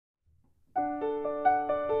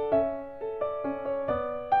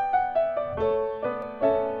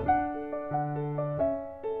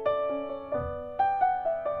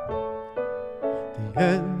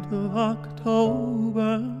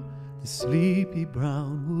sleepy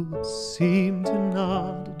brown woods seem to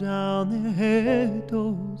nod down their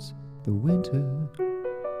heads. The winter,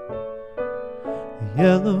 the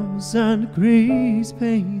yellows and greys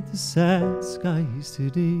paint the sad skies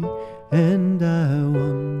today, and I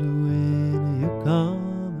wonder when you're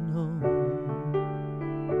coming home.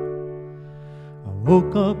 I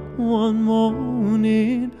woke up one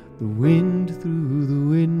morning, the wind through the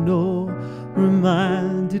window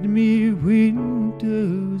reminded me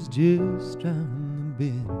winter was just round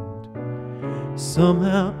the bend.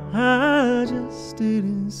 Somehow I just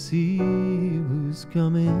didn't see it was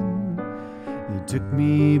coming. It took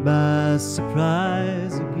me by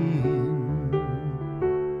surprise again.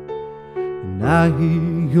 And I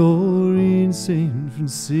hear you're in San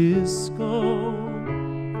Francisco,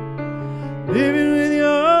 living with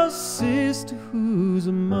your sister who's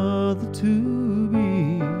a mother-to-be,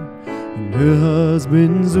 and her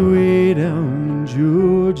husband's way down in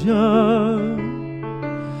Georgia,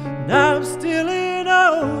 and I'm still in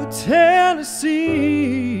old Tennessee,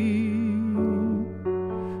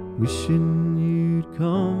 wishing you'd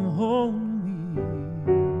come home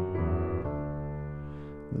to me.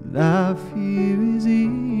 Well, life here is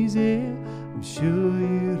easy, I'm sure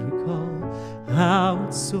you'd recall how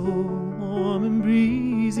it's so warm and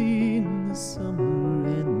breezy in the summer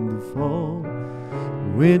and the fall.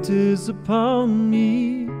 Winter's upon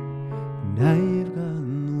me, and I've got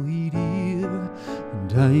no heat here,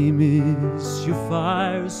 and I miss your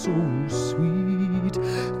fire so sweet.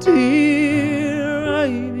 Dear, I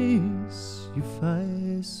miss your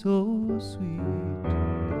fire so sweet.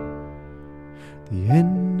 The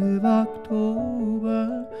end of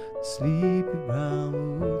October, the sleepy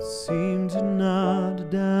brown woods seem to nod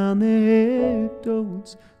down their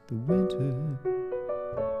heads. The winter,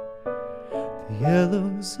 the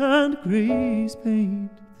yellows and greys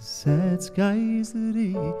paint the sad skies of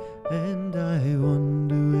the day, and I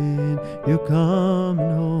wonder when you're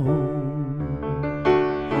coming home.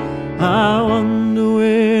 I wonder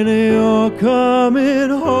when you're coming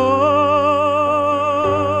home.